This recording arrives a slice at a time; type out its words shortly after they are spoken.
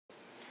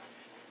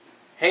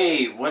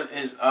Hey, what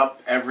is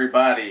up,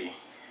 everybody?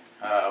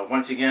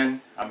 Once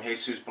again, I'm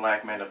Jesus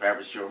Blackman of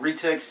Average Joe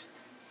Retics,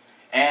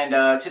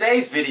 and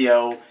today's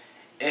video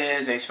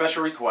is a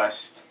special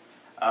request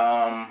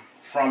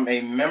from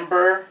a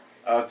member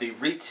of the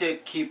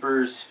Retic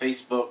Keepers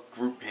Facebook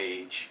group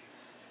page.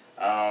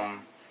 Her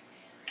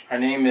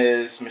name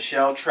is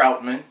Michelle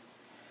Troutman.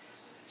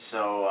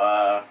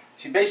 So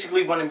she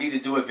basically wanted me to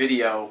do a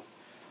video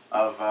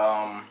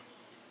of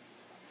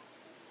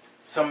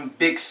some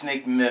big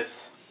snake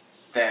myths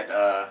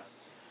that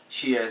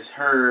she has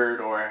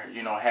heard or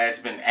has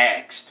been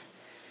asked.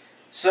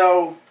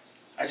 So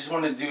I just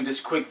wanted to do this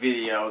quick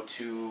video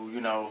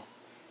to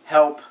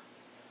help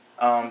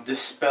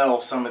dispel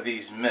some of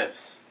these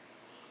myths.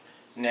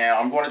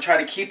 Now I'm going to try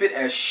to keep it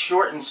as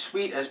short and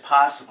sweet as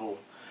possible,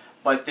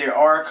 but there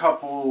are a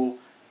couple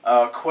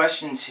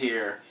questions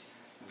here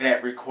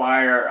that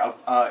require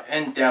a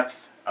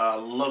in-depth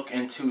look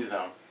into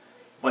them.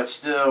 But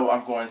still,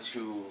 I'm going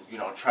to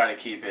try to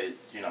keep it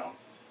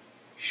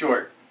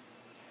short.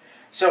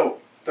 So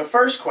the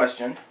first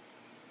question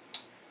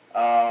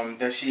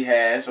that she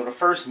has, or the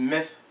first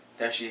myth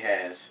that she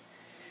has,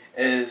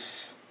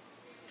 is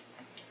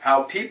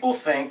how people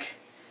think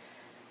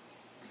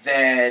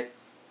that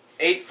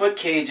 8-foot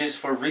cages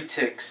for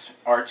retics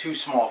are too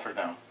small for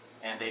them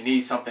and they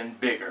need something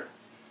bigger.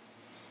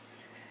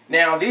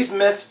 Now these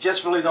myths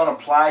just really don't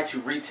apply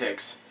to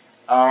retics.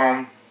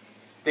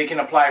 They can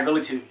apply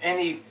really to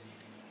any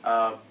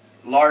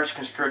large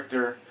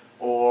constrictor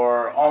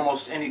or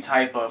almost any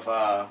type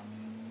of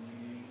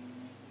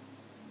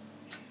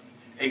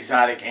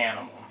exotic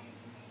animal.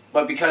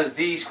 But because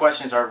these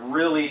questions are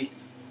really,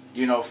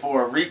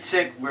 for a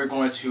retic, we're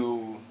going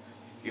to,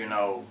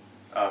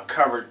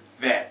 cover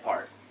that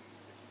part.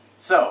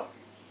 So,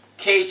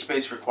 cage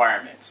space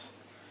requirements.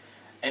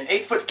 An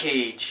 8-foot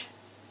cage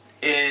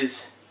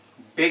is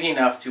big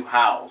enough to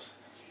house,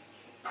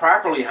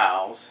 properly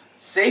house,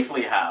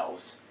 safely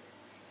house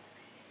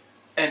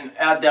an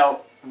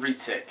adult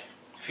retic.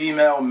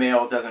 Female,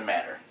 male, doesn't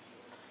matter.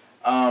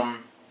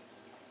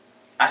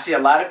 I see a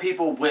lot of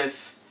people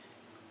with,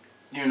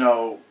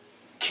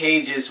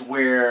 cages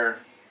where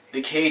the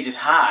cage is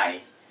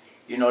high.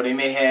 They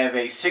may have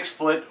a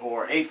 6-foot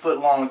or 8-foot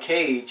long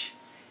cage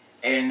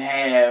and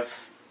have,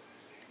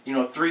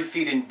 3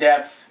 feet in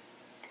depth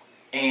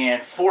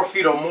and 4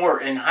 feet or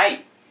more in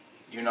height.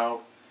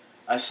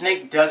 A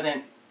snake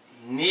doesn't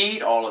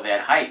need all of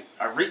that height.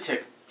 A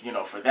retic,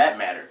 for that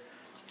matter,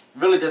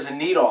 really doesn't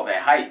need all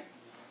that height.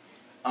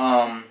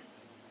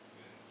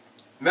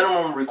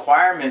 Minimum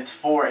requirements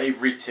for a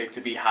retic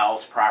to be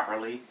housed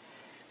properly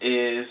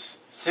is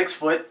 6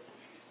 foot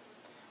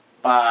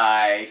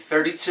by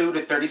 32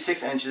 to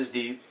 36 inches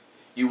deep.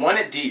 You want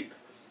it deep,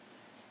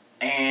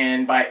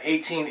 and by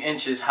 18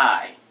 inches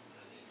high.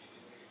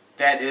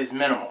 That is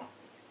minimum.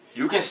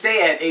 You can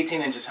stay at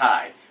 18 inches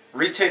high.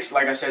 Retics,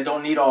 like I said,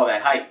 don't need all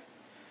that height.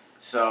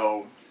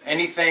 So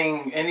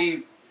anything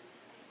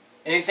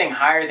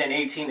higher than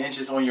 18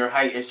 inches on your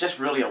height is just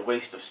really a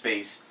waste of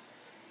space.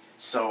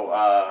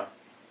 So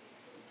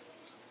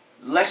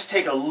let's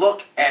take a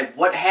look at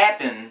what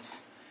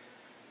happens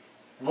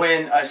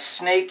when a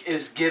snake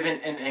is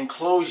given an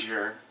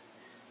enclosure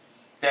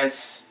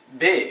that's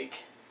big.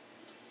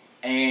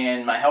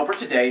 And my helper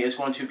today is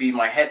going to be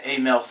my het A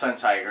male sun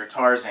tiger,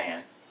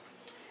 Tarzan.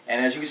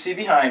 And as you can see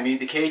behind me,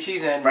 the cage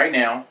he's in right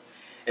now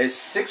is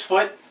 6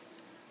 foot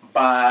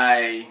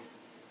by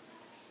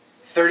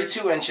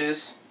 32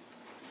 inches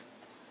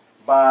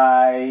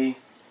by,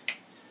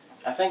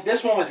 I think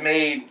this one was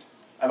made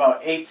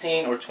about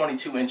 18 or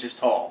 22 inches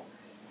tall.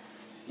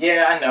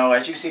 Yeah, I know,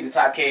 as you can see the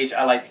top cage,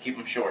 I like to keep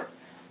them short.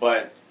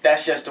 But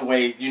that's just the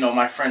way,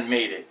 my friend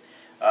made it.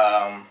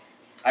 I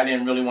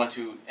didn't really want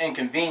to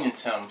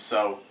inconvenience him,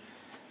 so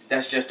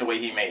that's just the way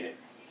he made it.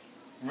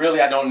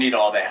 Really, I don't need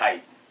all that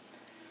height.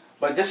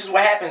 But this is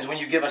what happens when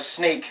you give a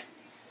snake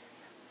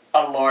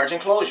a large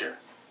enclosure.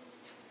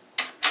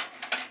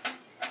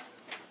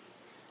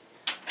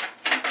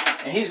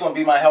 And he's going to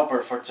be my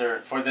helper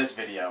for this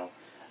video.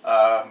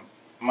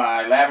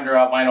 My lavender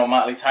albino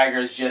motley tiger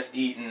is just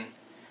eaten,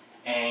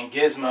 and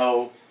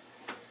Gizmo,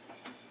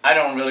 I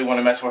don't really want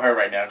to mess with her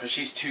right now because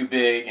she's too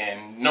big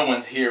and no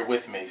one's here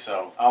with me,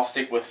 so I'll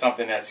stick with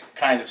something that's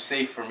kind of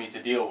safe for me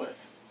to deal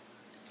with.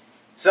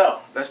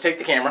 So, let's take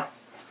the camera.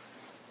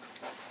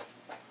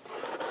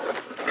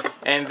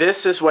 And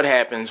this is what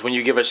happens when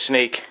you give a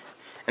snake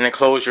an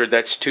enclosure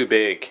that's too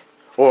big.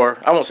 Or,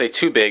 I won't say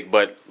too big,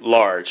 but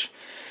large.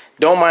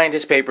 Don't mind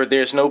his paper,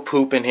 there's no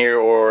poop in here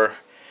or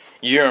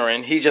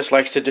urine, he just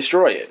likes to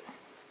destroy it.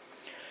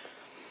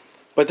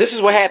 But this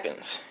is what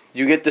happens.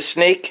 You get the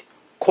snake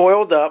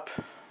coiled up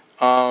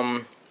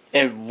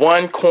in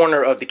one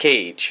corner of the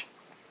cage.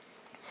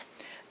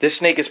 This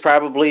snake is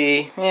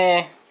probably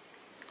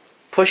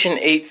pushing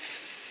 8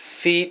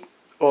 feet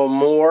or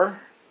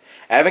more.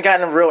 I haven't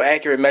gotten a real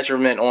accurate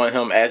measurement on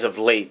him as of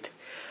late.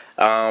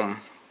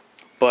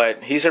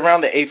 But he's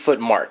around the 8-foot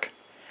mark.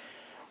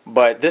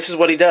 But this is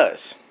what he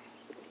does.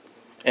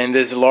 In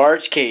this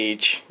large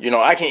cage,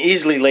 I can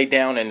easily lay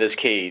down in this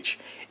cage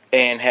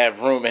and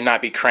have room and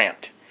not be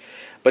cramped.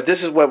 But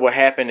this is what will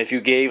happen if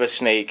you gave a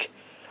snake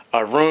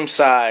a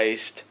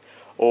room-sized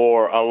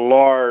or a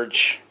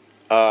large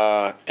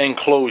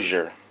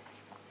enclosure.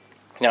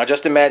 Now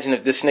just imagine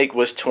if this snake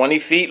was 20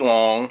 feet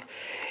long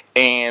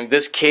and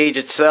this cage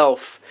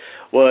itself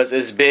was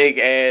as big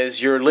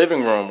as your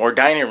living room or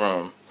dining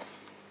room.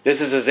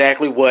 This is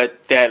exactly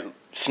what that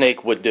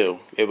snake would do.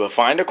 It would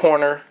find a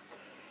corner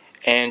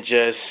and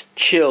just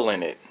chill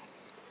in it.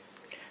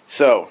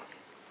 So,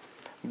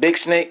 big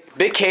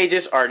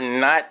cages are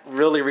not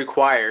really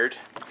required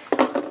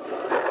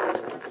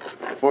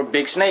for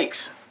big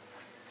snakes.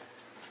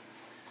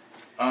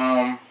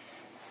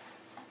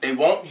 They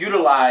won't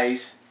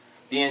utilize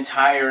the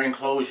entire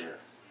enclosure.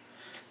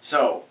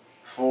 So,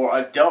 for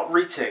adult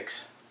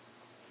retics,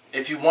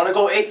 if you want to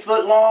go 8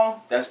 foot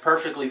long, that's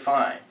perfectly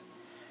fine.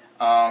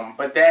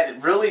 But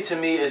that really, to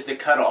me, is the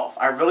cutoff.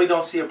 I really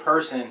don't see a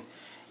person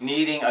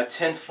needing a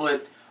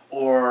 10-foot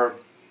or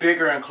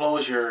bigger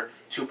enclosure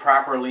to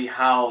properly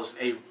house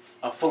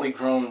a fully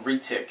grown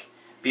retic,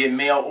 be it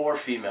male or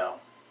female.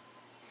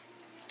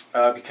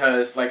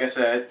 Because, like I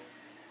said,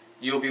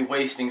 you'll be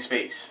wasting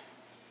space.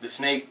 The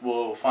snake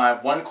will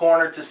find one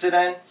corner to sit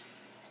in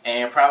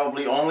and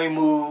probably only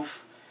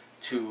move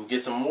to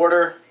get some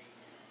water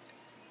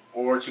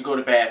or to go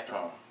to the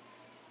bathroom.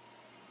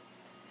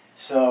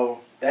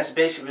 So that's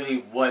basically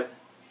what,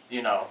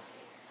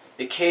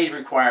 the cage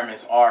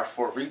requirements are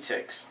for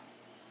retics.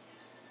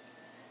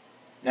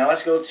 Now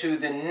let's go to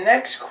the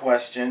next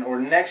question or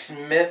next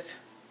myth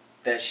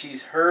that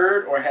she's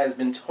heard or has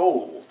been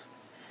told.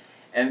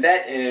 And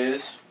that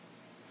is,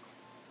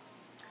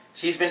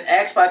 she's been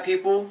asked by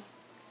people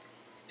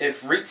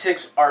if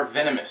retics are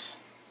venomous.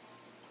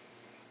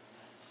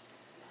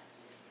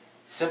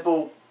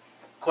 Simple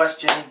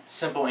question,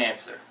 simple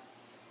answer.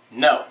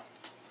 No.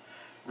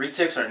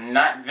 Retics are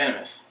not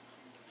venomous.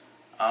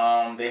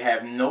 They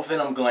have no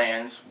venom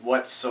glands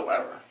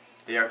whatsoever.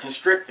 They are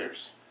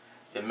constrictors.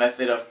 The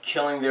method of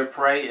killing their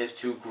prey is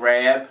to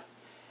grab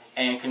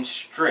and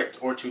constrict,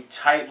 or to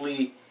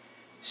tightly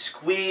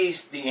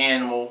squeeze the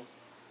animal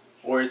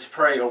or its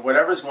prey or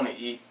whatever it's going to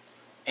eat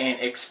and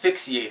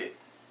asphyxiate it.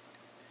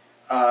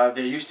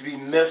 There used to be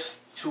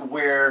myths to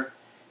where,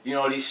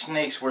 these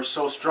snakes were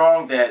so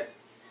strong that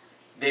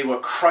they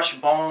would crush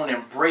bone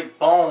and break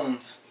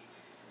bones.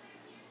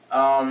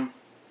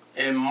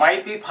 It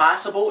might be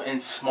possible in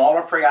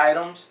smaller prey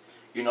items.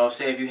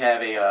 Say if you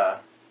have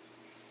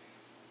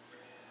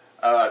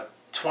a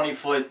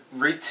 20-foot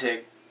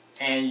retic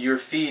and you're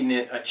feeding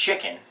it a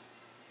chicken.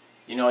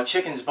 A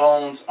chicken's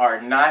bones are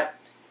not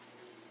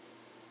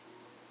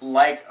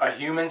like a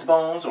human's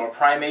bones or a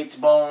primate's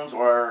bones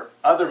or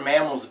other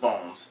mammals'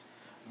 bones.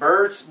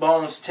 Birds'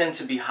 bones tend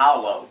to be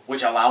hollow,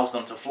 which allows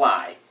them to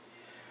fly.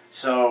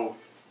 So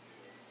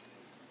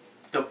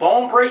the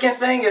bone breaking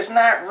thing is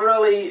not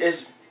really,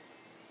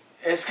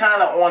 it's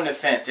kind of on the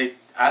fence.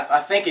 I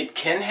think it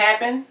can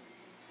happen,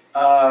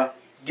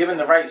 given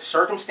the right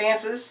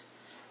circumstances,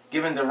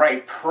 given the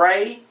right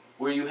prey,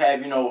 where you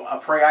have, a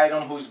prey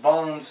item whose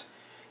bones,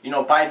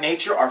 by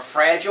nature are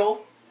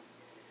fragile.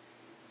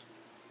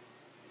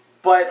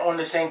 But on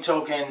the same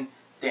token,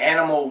 the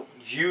animal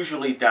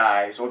usually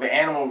dies, or the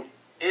animal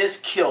is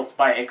killed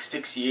by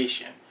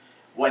asphyxiation.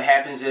 What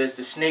happens is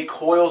the snake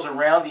coils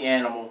around the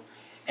animal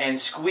and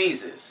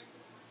squeezes.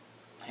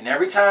 And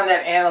every time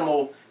that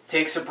animal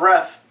takes a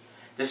breath,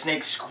 the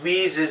snake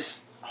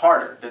squeezes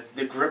harder.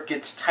 The grip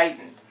gets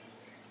tightened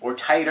or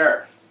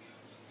tighter.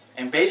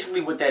 And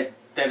basically what that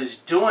is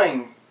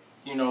doing,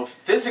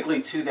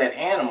 physically to that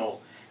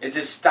animal, is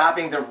just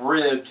stopping the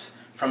ribs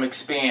from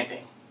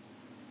expanding.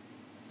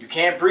 You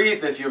can't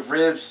breathe if your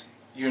ribs,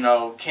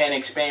 can't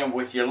expand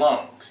with your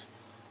lungs.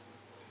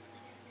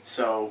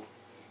 So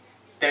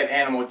that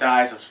animal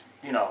dies of,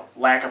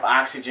 lack of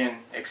oxygen,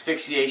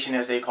 asphyxiation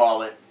as they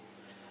call it.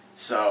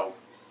 So,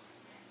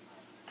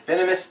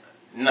 venomous?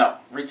 No.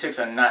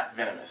 Retics are not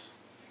venomous.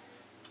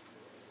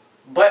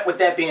 But with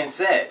that being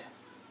said,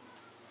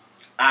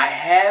 I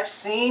have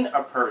seen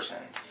a person,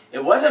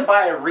 it wasn't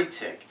by a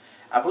retic,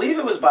 I believe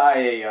it was by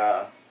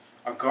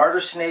a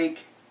garter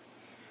snake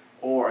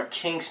or a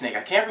king snake.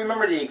 I can't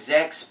remember the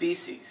exact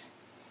species.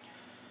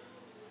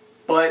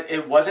 But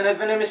it wasn't a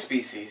venomous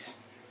species.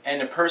 And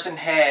the person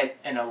had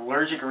an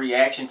allergic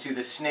reaction to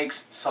the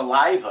snake's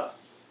saliva.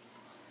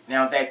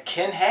 Now that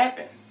can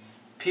happen.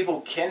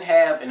 People can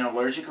have an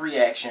allergic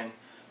reaction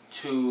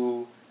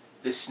to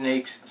the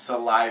snake's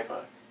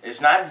saliva.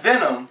 It's not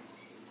venom.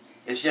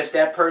 It's just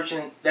that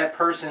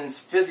person's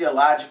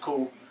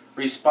physiological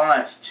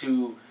response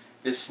to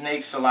the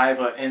snake's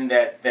saliva in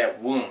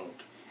that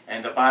wound.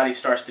 And the body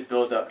starts to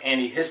build up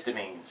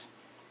antihistamines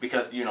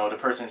because, the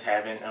person's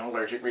having an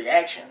allergic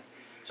reaction.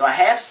 So I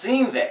have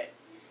seen that.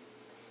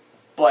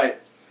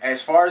 But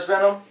as far as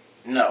venom,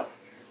 no.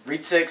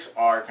 Retics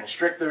are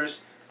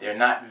constrictors. They're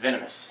not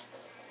venomous.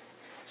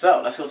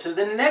 So let's go to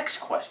the next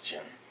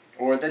question,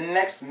 or the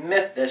next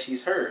myth that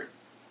she's heard.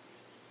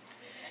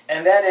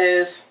 And that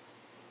is,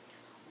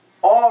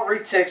 all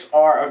retics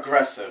are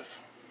aggressive.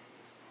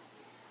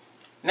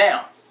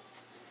 Now,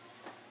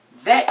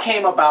 that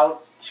came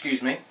about,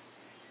 excuse me,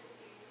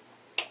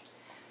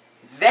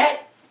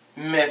 that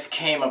myth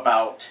came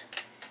about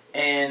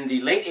in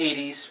the late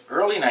 80s,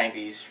 early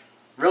 90s,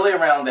 really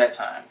around that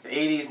time, the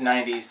 80s,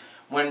 90s,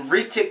 when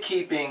retic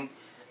keeping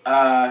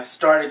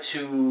started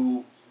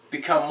to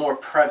become more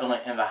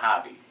prevalent in the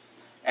hobby.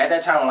 At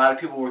that time, a lot of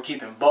people were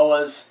keeping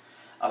boas,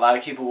 a lot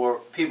of people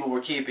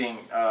were keeping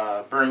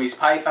Burmese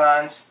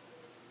pythons,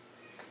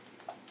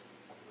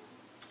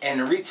 and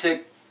the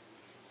retic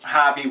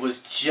hobby was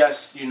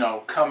just, you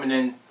know, coming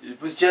in,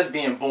 it was just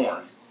being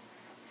born.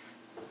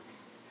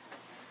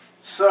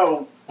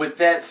 So, with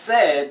that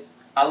said,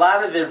 a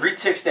lot of the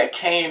retics that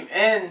came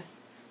in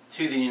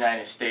to the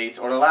United States,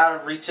 or a lot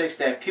of retics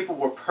that people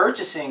were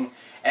purchasing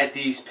at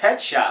these pet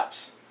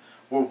shops,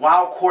 were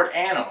wild-caught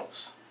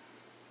animals.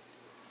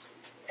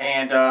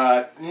 And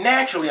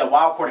naturally, a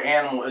wild-caught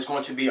animal is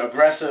going to be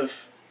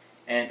aggressive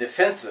and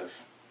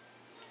defensive.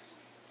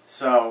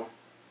 So,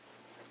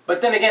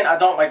 but then again, I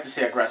don't like to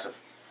say aggressive.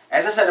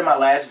 As I said in my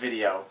last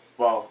video,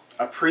 well,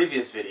 a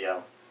previous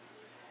video,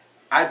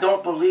 I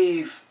don't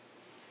believe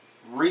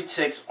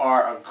retics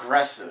are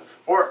aggressive,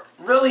 or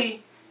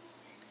really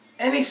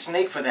any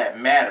snake for that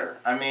matter.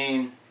 I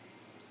mean,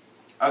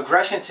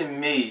 aggression to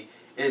me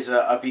is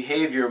a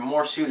behavior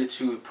more suited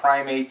to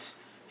primates,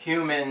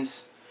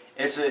 humans.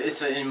 It's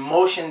an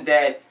emotion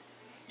that,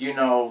 you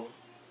know,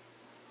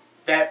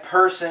 that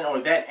person or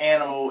that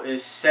animal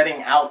is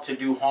setting out to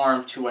do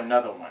harm to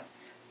another one.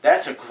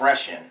 That's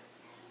aggression.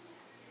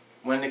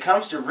 When it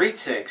comes to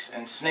retics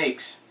and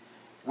snakes,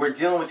 we're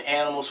dealing with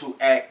animals who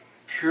act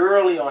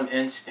purely on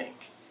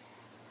instinct.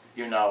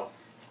 You know,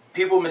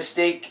 people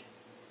mistaken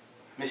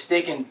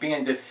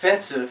being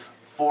defensive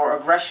for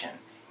aggression.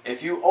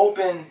 If you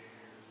open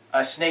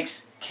a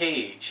snake's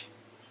cage,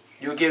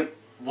 you'll get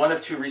one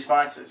of two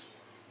responses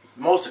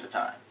most of the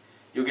time.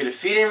 You'll get a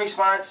feeding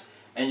response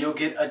and you'll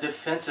get a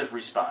defensive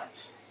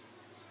response.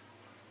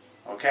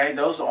 Okay,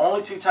 those are the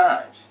only two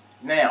times.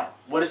 Now,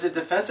 what is the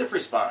defensive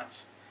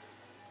response?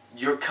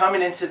 You're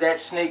coming into that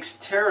snake's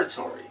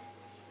territory.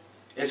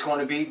 It's going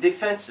to be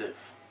defensive.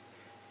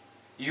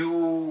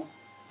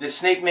 The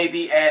snake may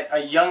be at a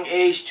young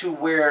age to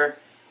where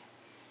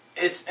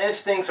its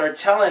instincts are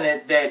telling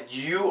it that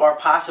you are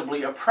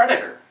possibly a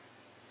predator.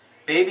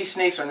 Baby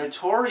snakes are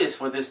notorious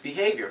for this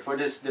behavior, for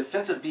this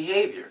defensive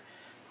behavior,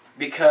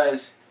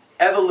 because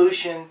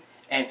evolution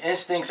and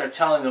instincts are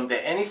telling them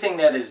that anything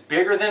that is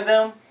bigger than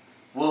them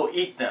will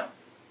eat them.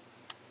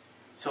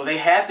 So they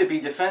have to be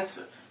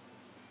defensive.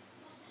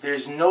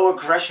 There's no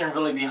aggression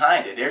really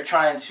behind it. They're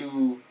trying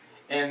to,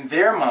 in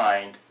their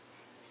mind,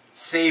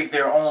 save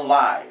their own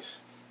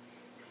lives.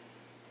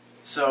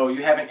 So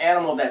you have an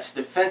animal that's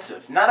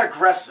defensive, not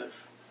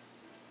aggressive.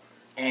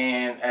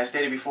 And as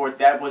stated before,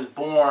 that was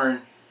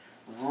born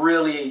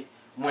really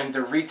when the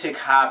retic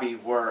hobby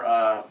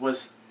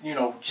was, you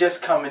know,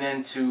 just coming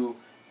into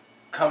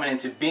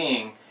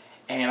being,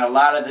 and a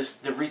lot of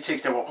the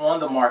retics that were on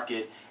the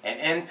market and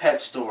in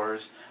pet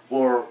stores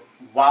were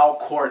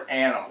wild-caught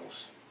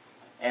animals.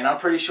 And I'm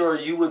pretty sure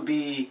you would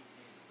be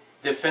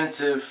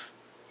defensive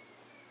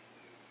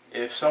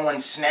if someone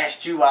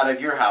snatched you out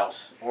of your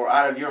house or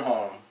out of your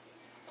home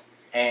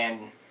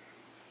and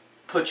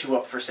put you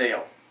up for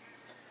sale.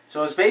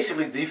 So it's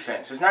basically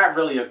defense. It's not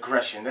really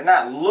aggression. They're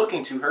not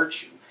looking to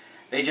hurt you.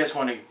 They just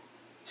want to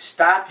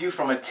stop you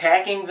from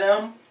attacking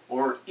them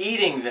or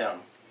eating them.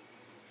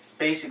 It's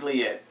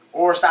basically it.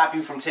 Or stop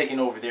you from taking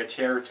over their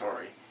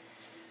territory.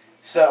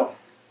 So,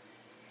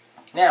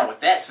 now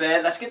with that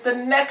said, let's get the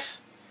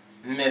next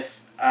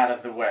myth out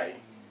of the way.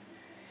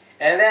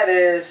 And that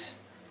is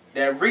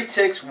that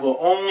retics will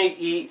only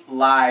eat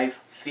live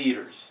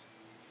feeders.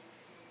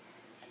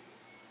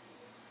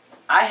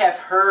 I have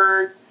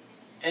heard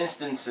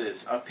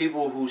instances of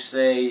people who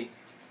say,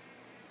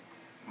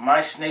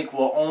 my snake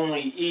will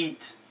only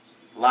eat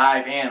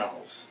live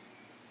animals.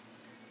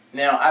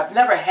 Now, I've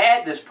never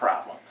had this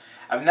problem.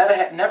 I've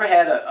never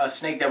had a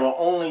snake that will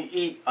only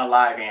eat a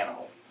live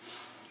animal.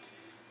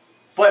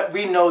 But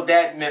we know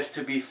that myth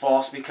to be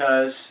false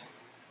because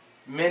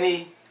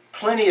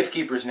plenty of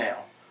keepers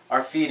now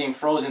are feeding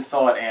frozen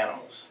thawed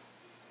animals.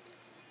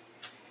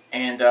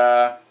 And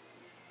to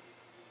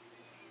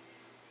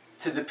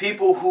the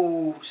people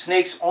who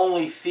snakes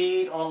only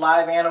feed on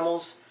live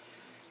animals,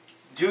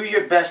 do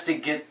your best to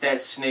get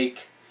that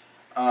snake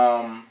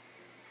on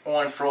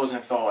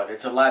frozen thawed.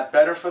 It's a lot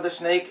better for the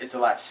snake. It's a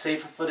lot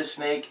safer for the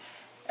snake,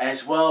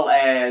 as well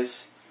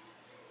as,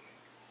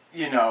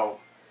 you know,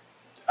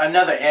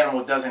 another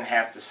animal doesn't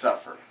have to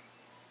suffer.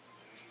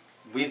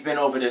 We've been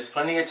over this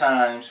plenty of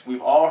times.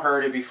 We've all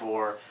heard it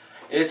before.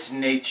 It's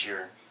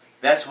nature.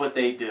 That's what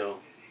they do.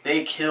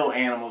 They kill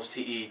animals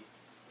to eat.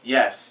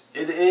 Yes,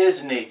 it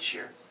is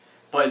nature.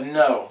 But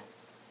no,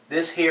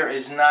 this here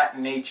is not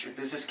nature.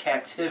 This is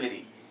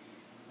captivity.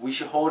 We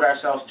should hold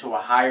ourselves to a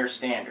higher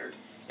standard.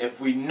 If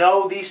we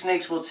know these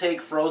snakes will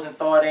take frozen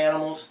thawed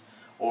animals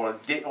or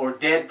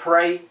dead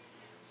prey,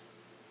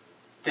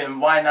 then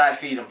why not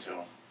feed them to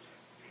them?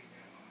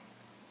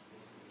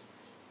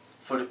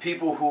 For the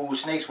people who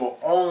snakes will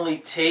only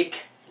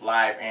take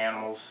live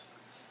animals,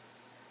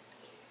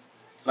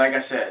 like I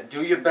said,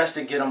 do your best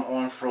to get them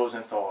on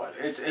frozen thawed.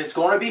 It's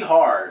going to be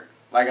hard.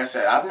 Like I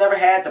said, I've never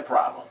had the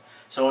problem.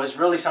 So it's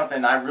really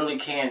something I really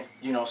can't,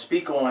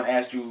 speak on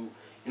as to,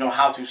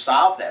 how to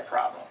solve that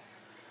problem.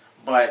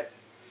 But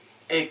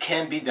it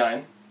can be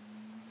done.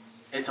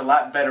 It's a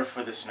lot better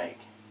for the snake.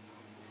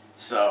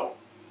 So,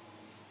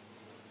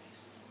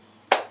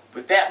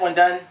 with that one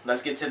done,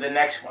 let's get to the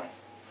next one.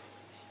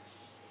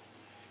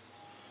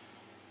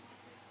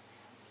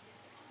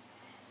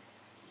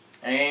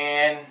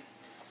 And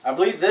I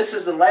believe this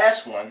is the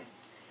last one.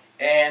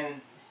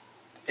 And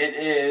it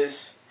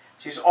is,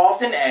 she's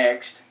often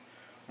asked,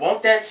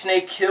 won't that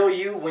snake kill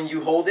you when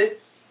you hold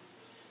it?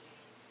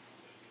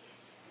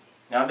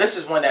 Now this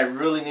is one that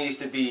really needs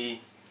to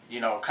be,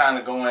 kind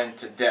of going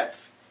to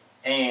depth.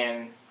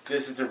 And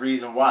this is the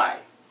reason why.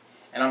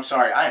 And I'm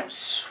sorry, I am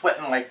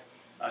sweating like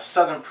a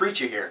southern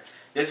preacher here.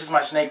 This is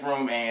my snake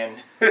room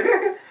and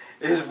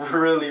it's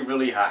really,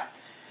 really hot.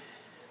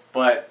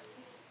 But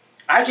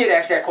I get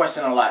asked that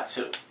question a lot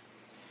too.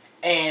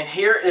 And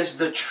here is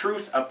the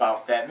truth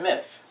about that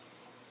myth.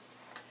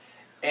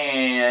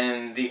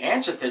 And the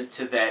answer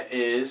to that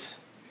is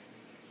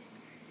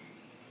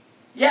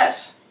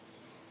yes.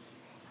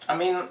 I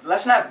mean,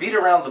 let's not beat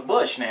around the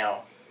bush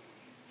now.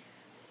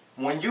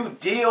 When you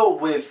deal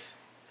with,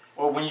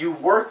 or when you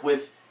work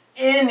with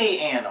any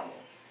animal,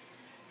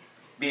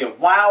 be it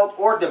wild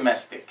or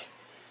domestic,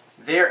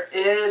 there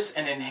is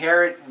an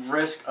inherent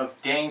risk of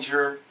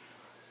danger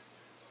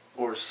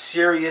or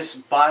serious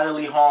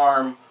bodily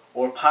harm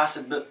or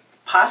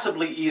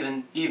possibly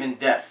even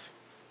death.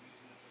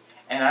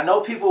 And I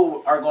know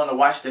people are going to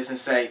watch this and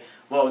say,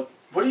 well,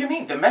 what do you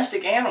mean,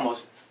 domestic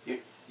animals?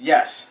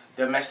 Yes,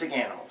 domestic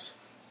animals.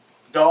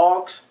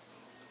 Dogs,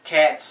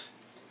 cats,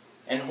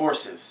 and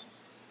horses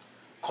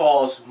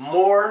cause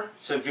more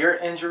severe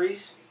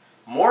injuries,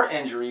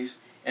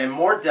 and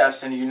more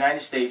deaths in the United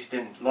States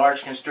than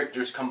large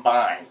constrictors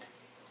combined.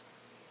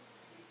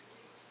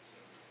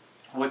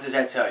 What does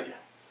that tell you?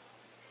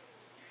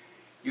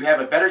 You have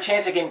a better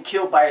chance of getting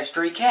killed by a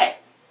stray cat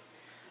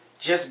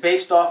just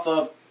based off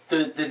of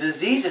the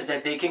diseases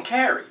that they can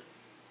carry.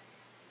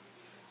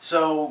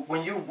 So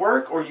when you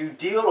work or you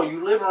deal or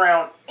you live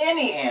around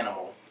any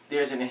animal,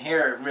 there's an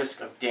inherent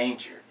risk of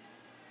danger.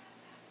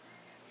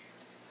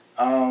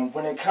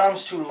 When it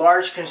comes to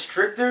large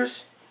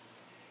constrictors,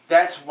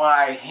 that's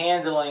why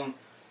handling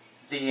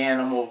the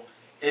animal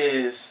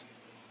is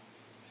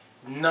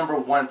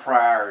 #1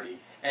 priority.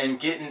 And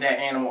getting that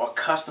animal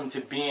accustomed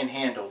to being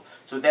handled.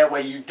 So that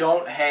way you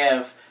don't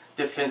have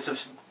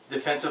defensive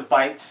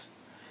bites.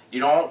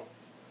 You don't,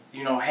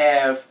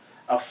 have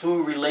a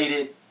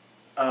food-related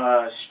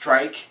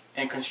strike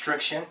and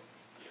constriction.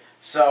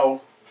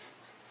 So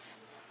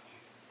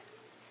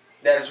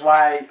that is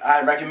why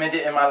I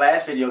recommended in my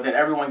last video that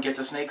everyone gets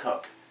a snake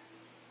hook.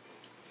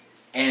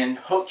 And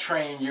hook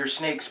train your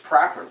snakes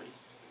properly.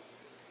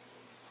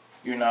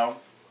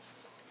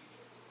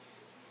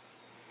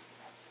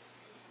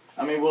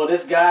 I mean, will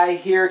this guy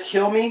here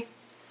kill me?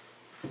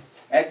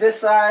 At this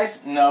size,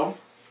 no.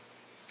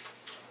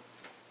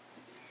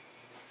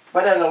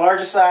 But at a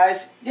larger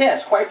size,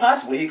 yes, quite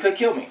possibly he could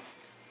kill me.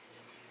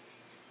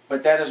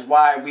 But that is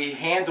why we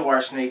handle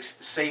our snakes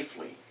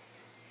safely.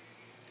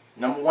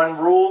 #1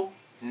 rule,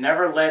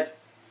 never let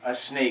a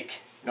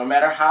snake, no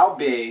matter how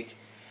big,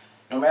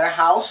 no matter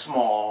how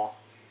small,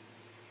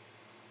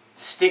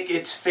 stick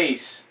its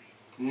face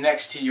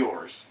next to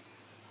yours.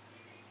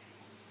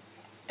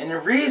 And the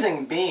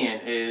reason being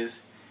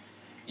is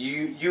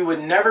you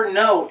would never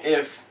know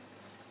if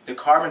the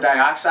carbon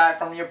dioxide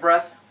from your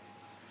breath,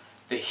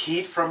 the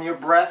heat from your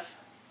breath,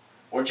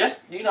 or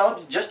just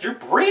your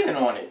breathing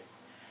on it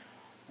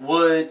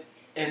would,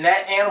 in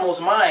that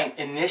animal's mind,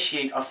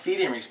 initiate a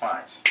feeding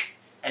response.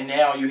 And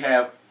now you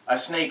have a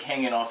snake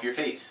hanging off your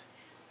face.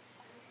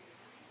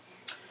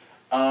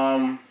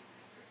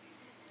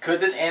 Could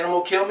this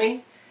animal kill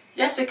me?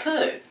 Yes, it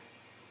could.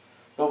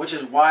 But which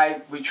is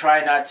why we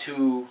try not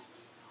to,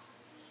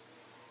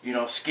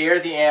 scare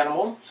the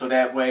animal, so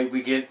that way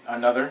we get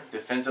another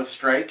defensive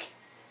strike.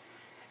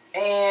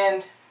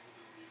 And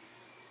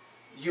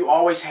you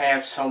always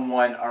have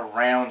someone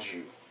around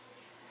you.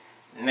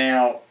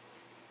 Now,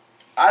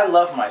 I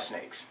love my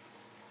snakes.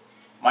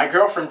 My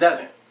girlfriend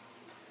doesn't.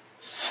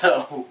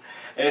 So,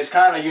 it's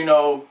kind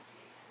of,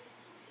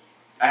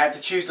 I have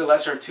to choose the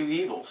lesser of two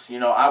evils.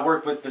 I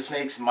work with the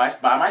snakes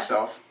by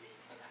myself.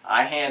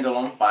 I handle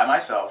them by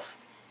myself.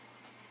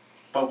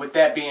 But with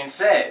that being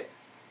said,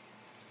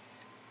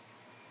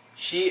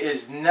 she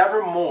is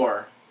never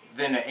more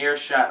than an air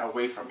shot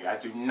away from me. I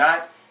do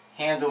not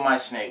handle my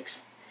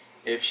snakes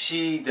if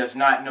she does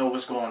not know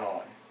what's going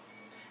on.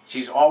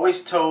 She's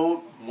always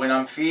told when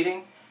I'm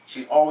feeding,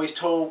 she's always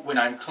told when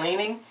I'm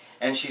cleaning,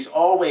 and she's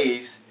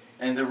always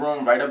in the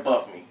room right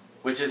above me,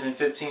 which isn't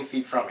 15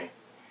 feet from me.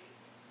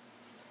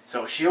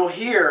 So she'll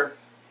hear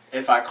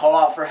if I call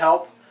out for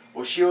help,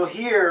 or she'll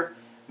hear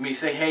me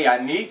say, hey, I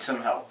need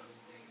some help.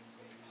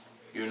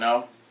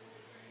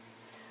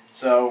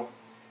 So,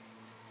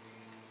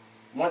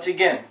 once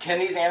again, can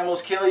these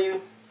animals kill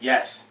you?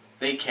 Yes,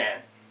 they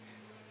can.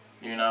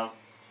 you know.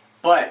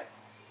 But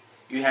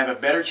you have a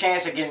better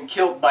chance of getting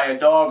killed by a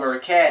dog or a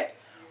cat,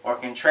 or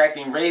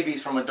contracting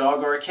rabies from a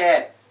dog or a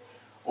cat,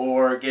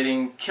 or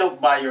getting killed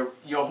by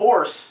your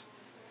horse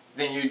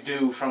than you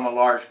do from a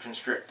large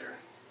constrictor.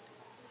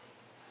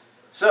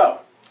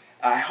 So,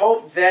 I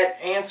hope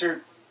that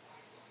answered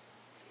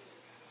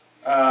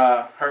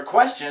her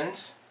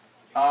questions,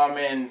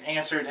 and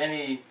answered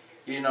any,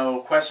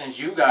 questions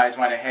you guys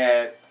might have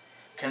had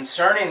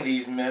concerning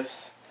these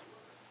myths.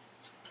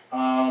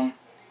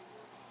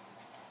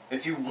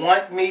 If you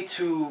want me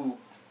to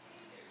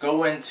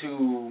go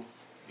into,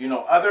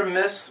 other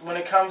myths when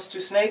it comes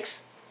to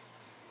snakes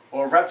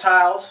or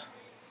reptiles,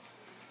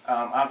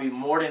 I'll be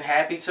more than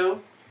happy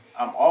to.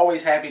 I'm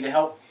always happy to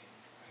help,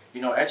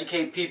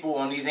 educate people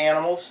on these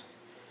animals.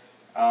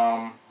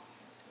 I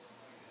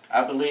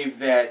believe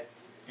that,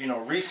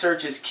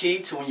 research is key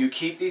to when you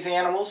keep these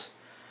animals.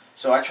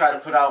 So I try to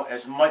put out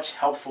as much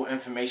helpful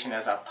information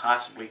as I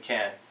possibly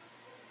can.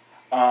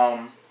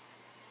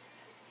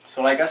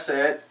 So like I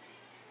said,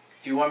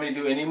 if you want me to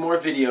do any more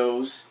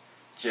videos,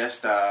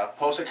 just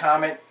post a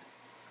comment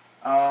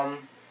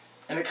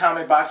in the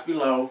comment box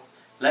below.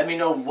 Let me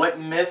know what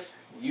myth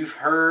you've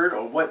heard,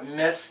 or what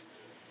myth,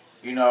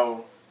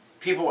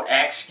 people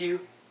ask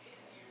you.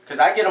 Because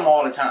I get them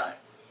all the time,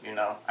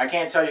 I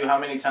can't tell you how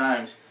many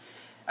times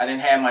I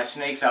didn't have my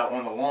snakes out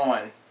on the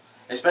lawn,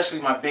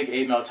 especially my big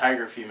 8-male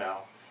tiger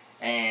female.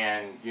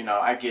 And,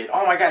 I get,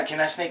 oh my God, can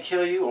that snake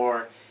kill you?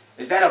 Or,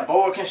 is that a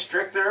boa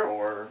constrictor?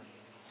 Or,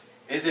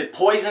 is it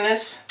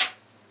poisonous?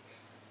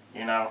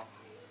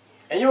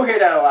 And you'll hear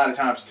that a lot of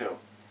times too.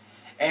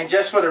 And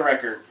just for the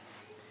record,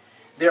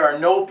 there are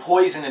no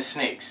poisonous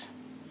snakes.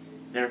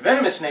 There are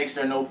venomous snakes,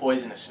 there are no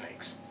poisonous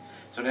snakes.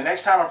 So the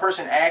next time a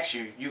person asks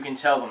you, you can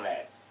tell them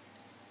that.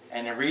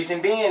 And the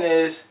reason being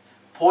is,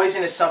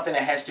 poison is something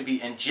that has to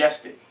be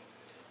ingested.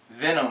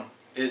 Venom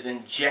is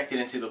injected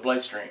into the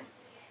bloodstream.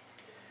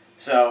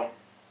 So,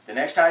 the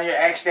next time you're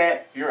asked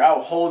that, you're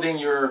out holding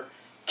your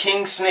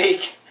king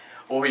snake,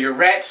 or your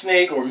rat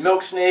snake, or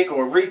milk snake,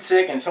 or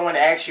retic, and someone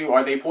asks you,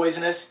 are they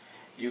poisonous?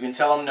 You can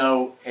tell them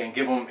no, and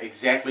give them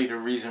exactly the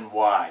reason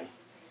why.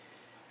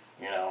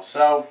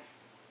 So,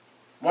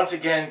 once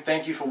again,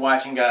 thank you for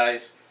watching,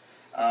 guys.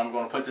 I'm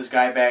going to put this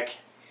guy back.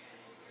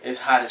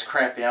 It's hot as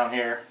crap down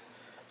here.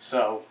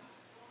 So,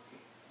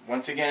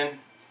 once again,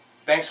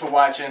 thanks for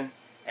watching,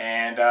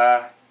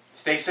 and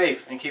stay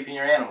safe and keeping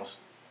your animals.